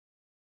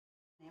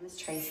My name is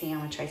Tracey.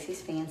 I'm with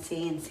Tracey's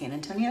Fancy in San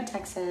Antonio,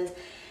 Texas,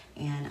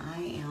 and I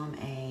am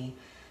a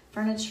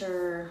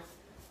furniture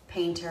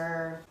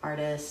painter,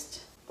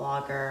 artist,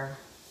 blogger,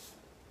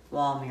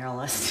 wall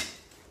muralist.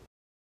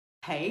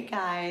 Hey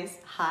guys,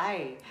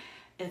 hi.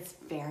 It's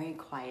very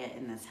quiet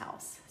in this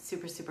house,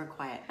 super, super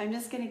quiet. I'm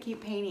just gonna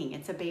keep painting.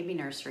 It's a baby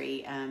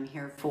nursery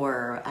here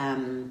for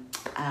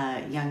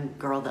a young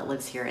girl that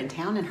lives here in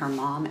town, and her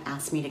mom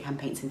asked me to come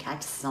paint some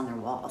cactuses on their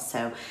wall.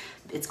 So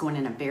it's going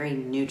in a very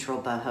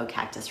neutral boho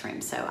cactus room.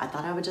 So I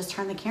thought I would just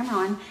turn the camera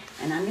on,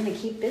 and I'm gonna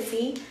keep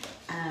busy.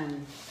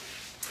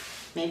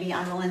 Maybe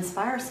I will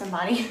inspire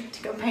somebody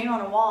to go paint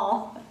on a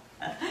wall.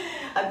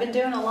 I've been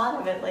doing a lot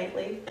of it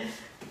lately.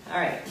 All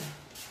right.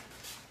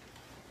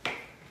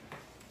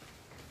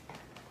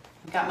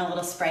 I've got my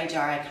little spray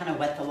jar. I kind of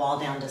wet the wall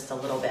down just a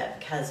little bit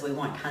because we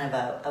want kind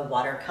of a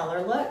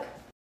watercolor look.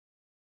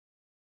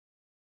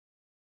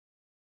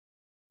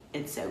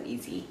 It's so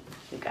easy,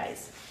 you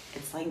guys.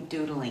 It's like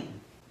doodling.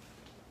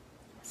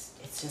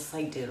 It's just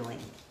like doodling.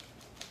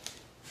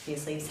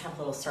 These leaves have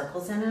little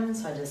circles in them,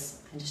 so I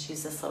just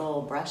use this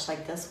little brush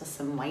like this with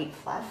some white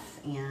fluff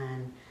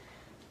and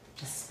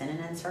just spin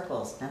it in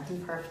circles.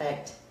 Nothing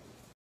perfect.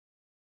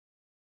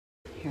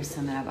 Here's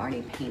some that I've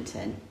already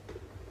painted.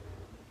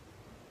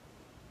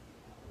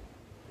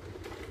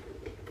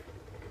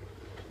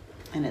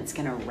 And it's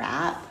gonna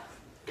wrap.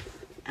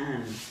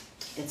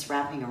 It's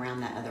wrapping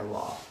around that other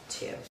wall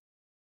too.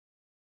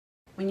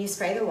 When you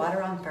spray the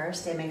water on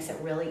first, it makes it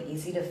really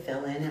easy to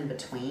fill in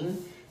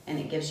between, and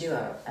it gives you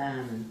a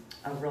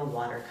real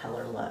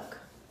watercolor look,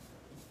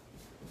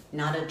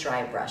 not a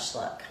dry brush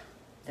look.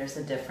 There's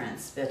a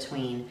difference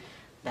between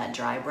that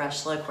dry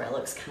brush look where it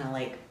looks kind of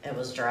like it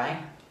was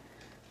dry.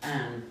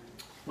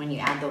 When you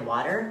add the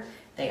water,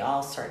 they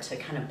all start to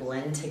kind of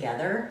blend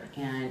together,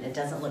 and it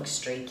doesn't look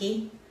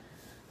streaky.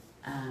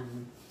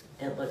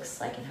 It looks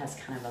like it has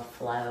kind of a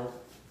flow.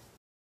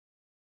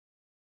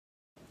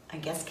 I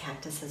guess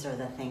cactuses are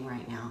the thing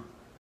right now.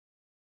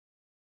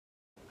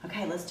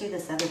 Okay, let's do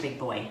this other big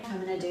boy. I'm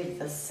gonna do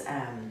this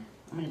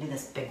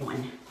big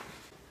one.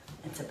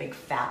 It's a big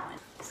fat one.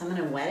 So I'm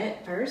gonna wet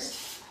it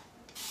first.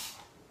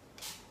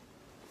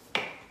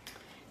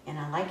 And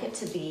I like it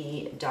to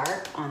be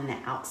dark on the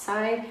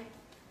outside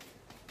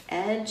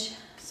edge.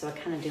 So I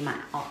kind of do my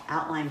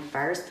outline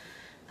first.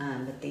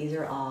 But these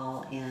are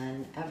all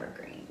in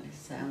evergreen.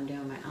 So I'm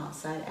doing my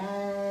outside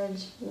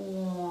edge.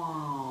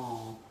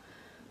 Wow.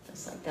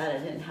 Just like that. I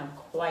didn't have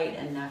quite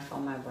enough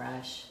on my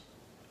brush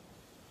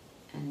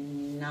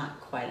and not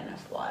quite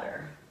enough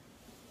water.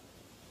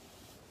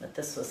 But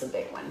this was a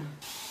big one.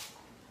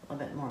 A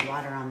little bit more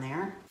water on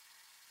there.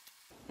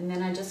 And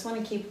then I just want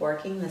to keep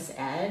working this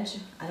edge.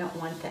 I don't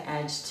want the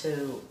edge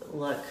to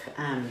look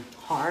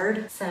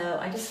hard. So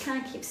I just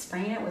kind of keep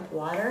spraying it with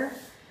water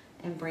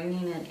and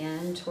bringing it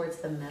in towards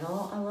the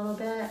middle a little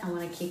bit. I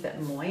want to keep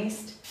it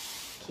moist,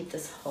 keep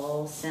this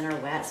whole center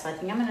wet. So I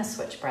think I'm going to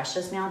switch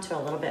brushes now to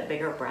a little bit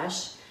bigger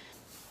brush.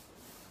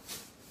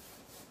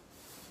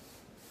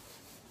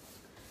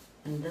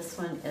 And this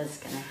one is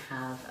going to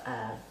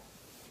have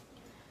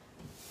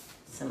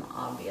some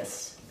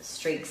obvious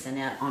streaks in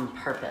it on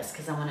purpose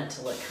because I want it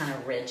to look kind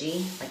of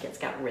ridgy, like it's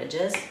got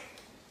ridges.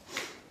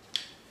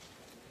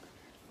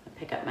 I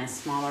pick up my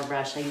smaller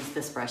brush. I use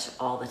this brush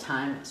all the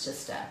time. It's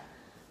just a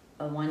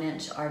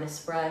 1-inch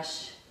artist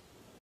brush.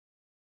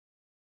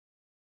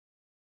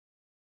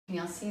 Can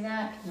y'all see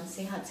that? Can y'all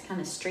see how it's kind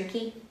of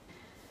streaky?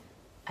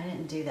 I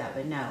didn't do that,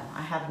 but no,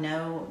 I have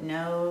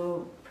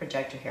no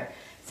projector here.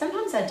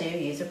 Sometimes I do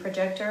use a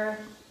projector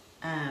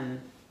on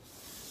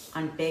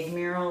big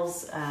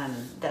murals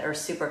that are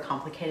super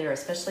complicated, or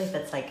especially if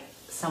it's like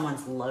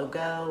someone's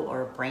logo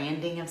or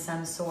branding of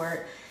some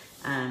sort.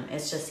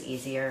 It's just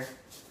easier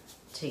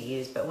to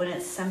use. But when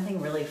it's something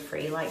really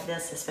free like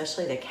this,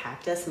 especially the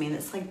cactus, I mean,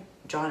 it's like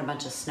drawing a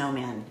bunch of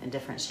snowmen in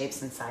different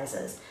shapes and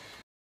sizes.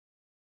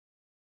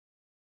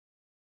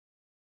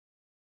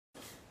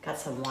 Got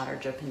some water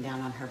dripping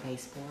down on her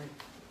baseboard.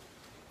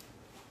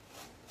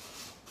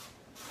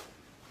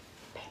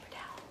 Paper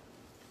towel.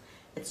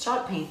 It's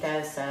chalk paint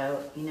though,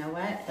 so you know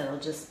what?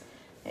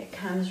 It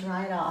comes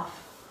right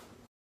off.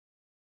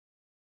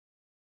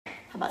 How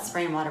about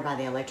spraying water by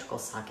the electrical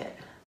socket?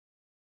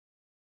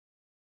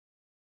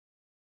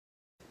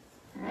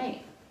 All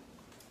right.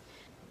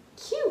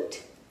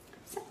 Cute.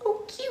 So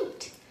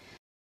cute.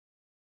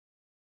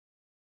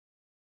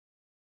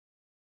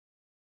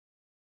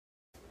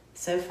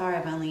 So far,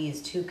 I've only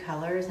used 2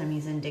 colors. I'm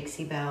using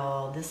Dixie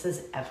Belle. This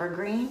is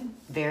evergreen,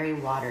 very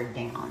watered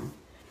down.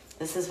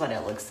 This is what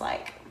it looks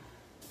like.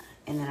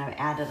 And then I've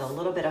added a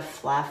little bit of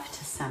fluff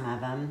to some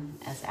of them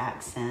as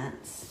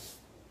accents.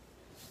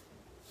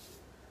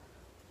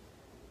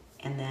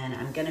 And then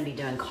I'm gonna be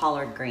doing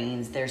collard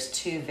greens. There's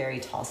 2 very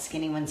tall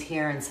skinny ones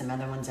here and some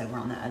other ones over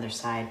on the other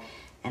side.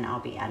 And I'll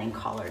be adding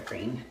collard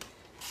green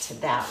to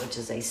that, which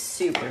is a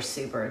super,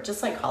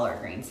 just like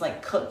collard greens,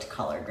 like cooked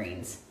collard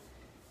greens.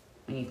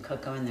 When you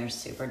cook them and they're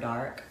super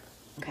dark.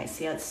 Okay,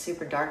 see how it's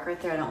super dark right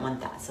there? I don't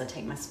want that. So I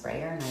take my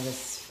sprayer and I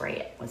just spray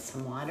it with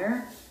some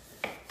water.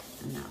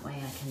 And that way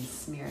I can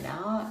smear it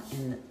out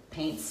and the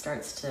paint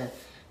starts to,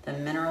 the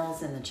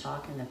minerals in the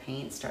chalk and the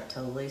paint start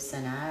to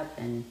loosen up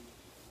and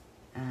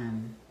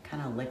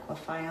kind of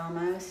liquefy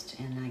almost,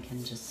 and I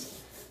can just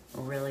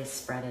really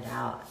spread it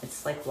out.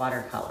 It's like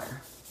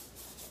watercolor.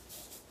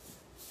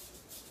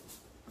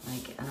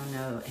 Like, I don't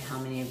know how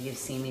many of you have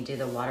seen me do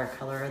the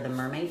watercolor, the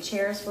mermaid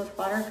chairs with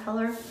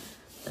watercolor.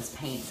 This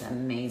paint's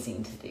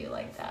amazing to do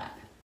like that.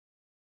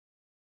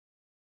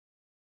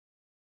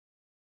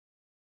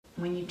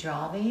 When you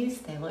draw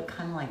these, they look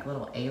kind of like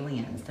little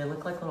aliens. They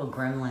look like little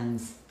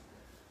gremlins.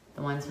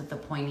 The ones with the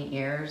pointy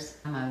ears.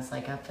 And I was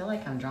like, I feel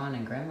like I'm drawing a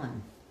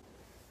gremlin.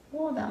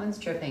 Oh, that one's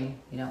dripping.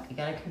 You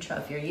gotta control.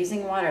 If you're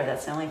using water,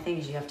 that's the only thing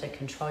is you have to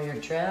control your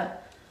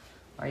drip,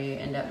 or you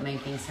end up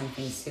making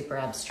something super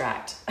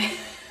abstract.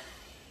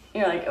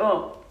 You're like,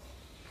 oh,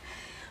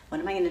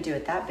 what am I gonna do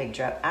with that big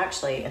drip?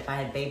 Actually, if I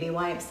had baby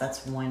wipes,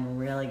 that's one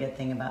really good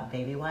thing about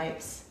baby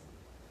wipes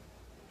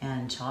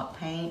and chalk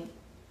paint.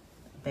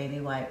 Baby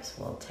wipes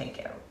will take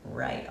it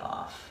right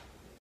off.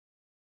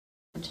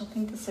 Don't you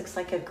think this looks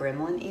like a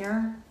gremlin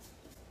ear?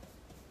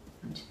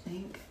 Don't you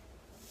think?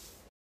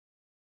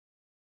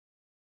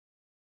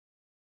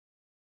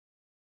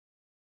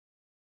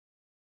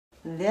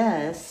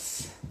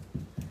 This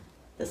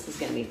is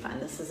gonna be fun.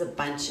 This is a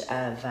bunch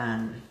of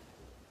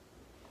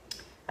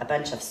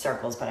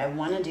circles, but I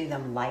wanna do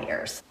them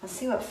lighter. Let's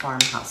see what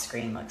farmhouse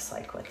green looks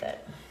like with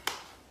it.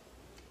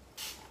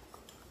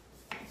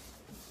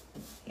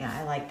 Yeah,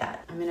 I like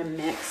that. I'm gonna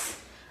mix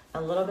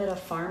a little bit of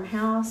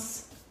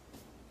farmhouse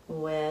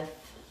with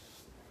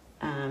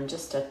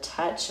just a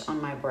touch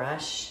on my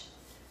brush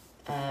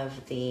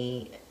of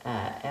the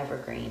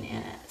evergreen in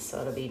it.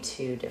 So it'll be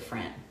two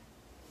different,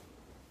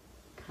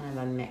 kind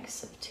of a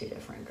mix of two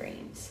different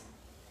greens.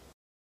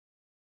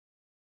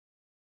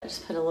 I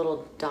just put a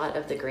little dot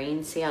of the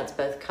green. See how it's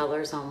both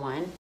colors on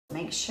one?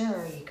 Make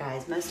sure, you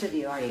guys, most of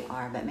you already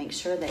are, but make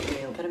sure that you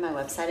go to my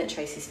website at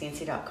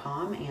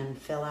traceysfancy.com and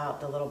fill out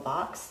the little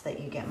box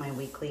that you get my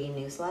weekly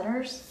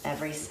newsletters.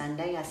 Every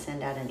Sunday, I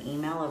send out an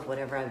email of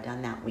whatever I've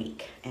done that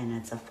week, and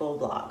it's a full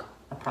blog,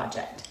 a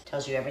project.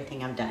 Tells you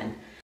everything I've done.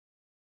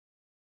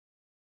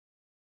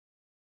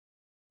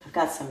 I've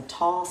got some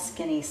tall,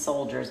 skinny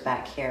soldiers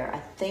back here. I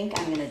think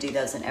I'm gonna do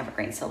those in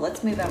evergreen. So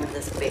let's move over to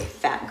this big,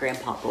 fat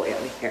grandpa boy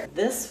over here.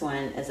 This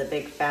one is a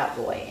big, fat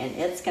boy, and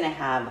it's gonna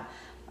have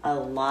a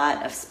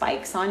lot of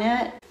spikes on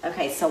it.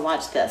 Okay, so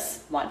watch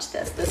this, watch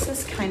this. This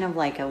is kind of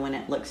like when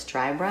it looks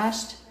dry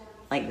brushed,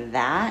 like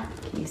that.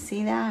 Can you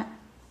see that?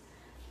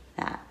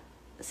 That.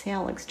 See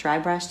how it looks dry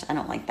brushed? I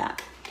don't like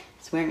that.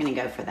 So we aren't gonna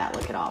go for that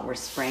look at all. We're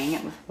spraying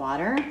it with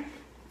water,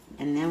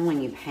 and then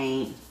when you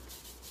paint,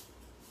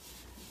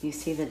 you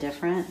see the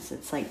difference?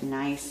 It's like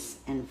nice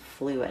and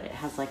fluid. It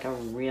has like a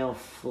real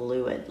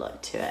fluid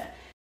look to it.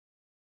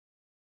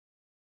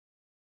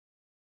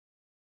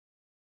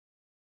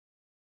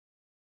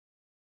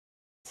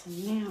 So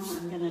now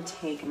I'm gonna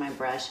take my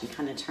brush and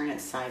kind of turn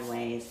it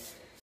sideways.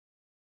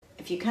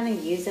 If you kind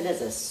of use it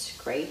as a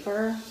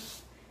scraper,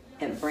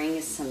 it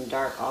brings some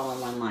dark all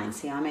in one line.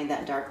 See how I made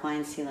that dark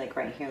line? See, like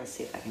right here, let's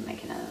see if I can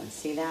make another one.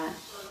 See that?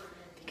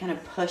 If you kind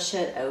of push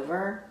it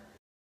over.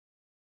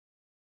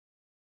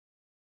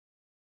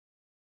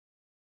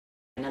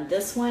 Now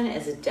this one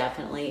is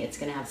definitely, it's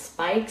gonna have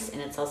spikes,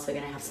 and it's also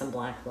gonna have some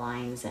black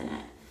lines in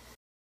it.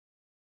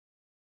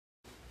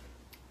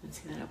 Let's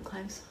see that up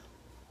close.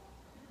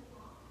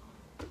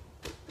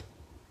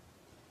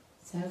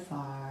 So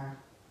far.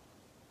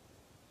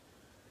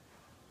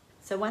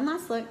 So one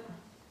last look.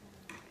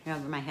 Here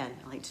over my head.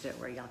 I like to do it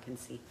where y'all can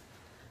see.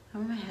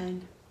 Over my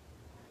head.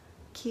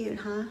 Cute,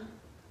 huh?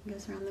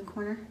 Goes around the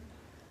corner.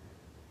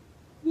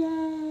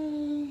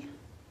 Yay!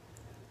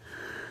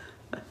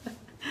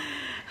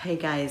 Hey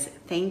guys,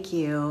 thank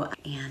you.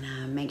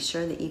 And make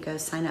sure that you go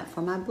sign up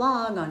for my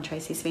blog on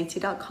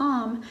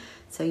traceysfancy.com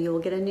so you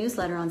will get a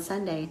newsletter on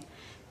Sunday.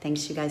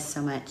 Thanks you guys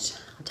so much.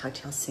 I'll talk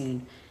to y'all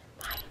soon.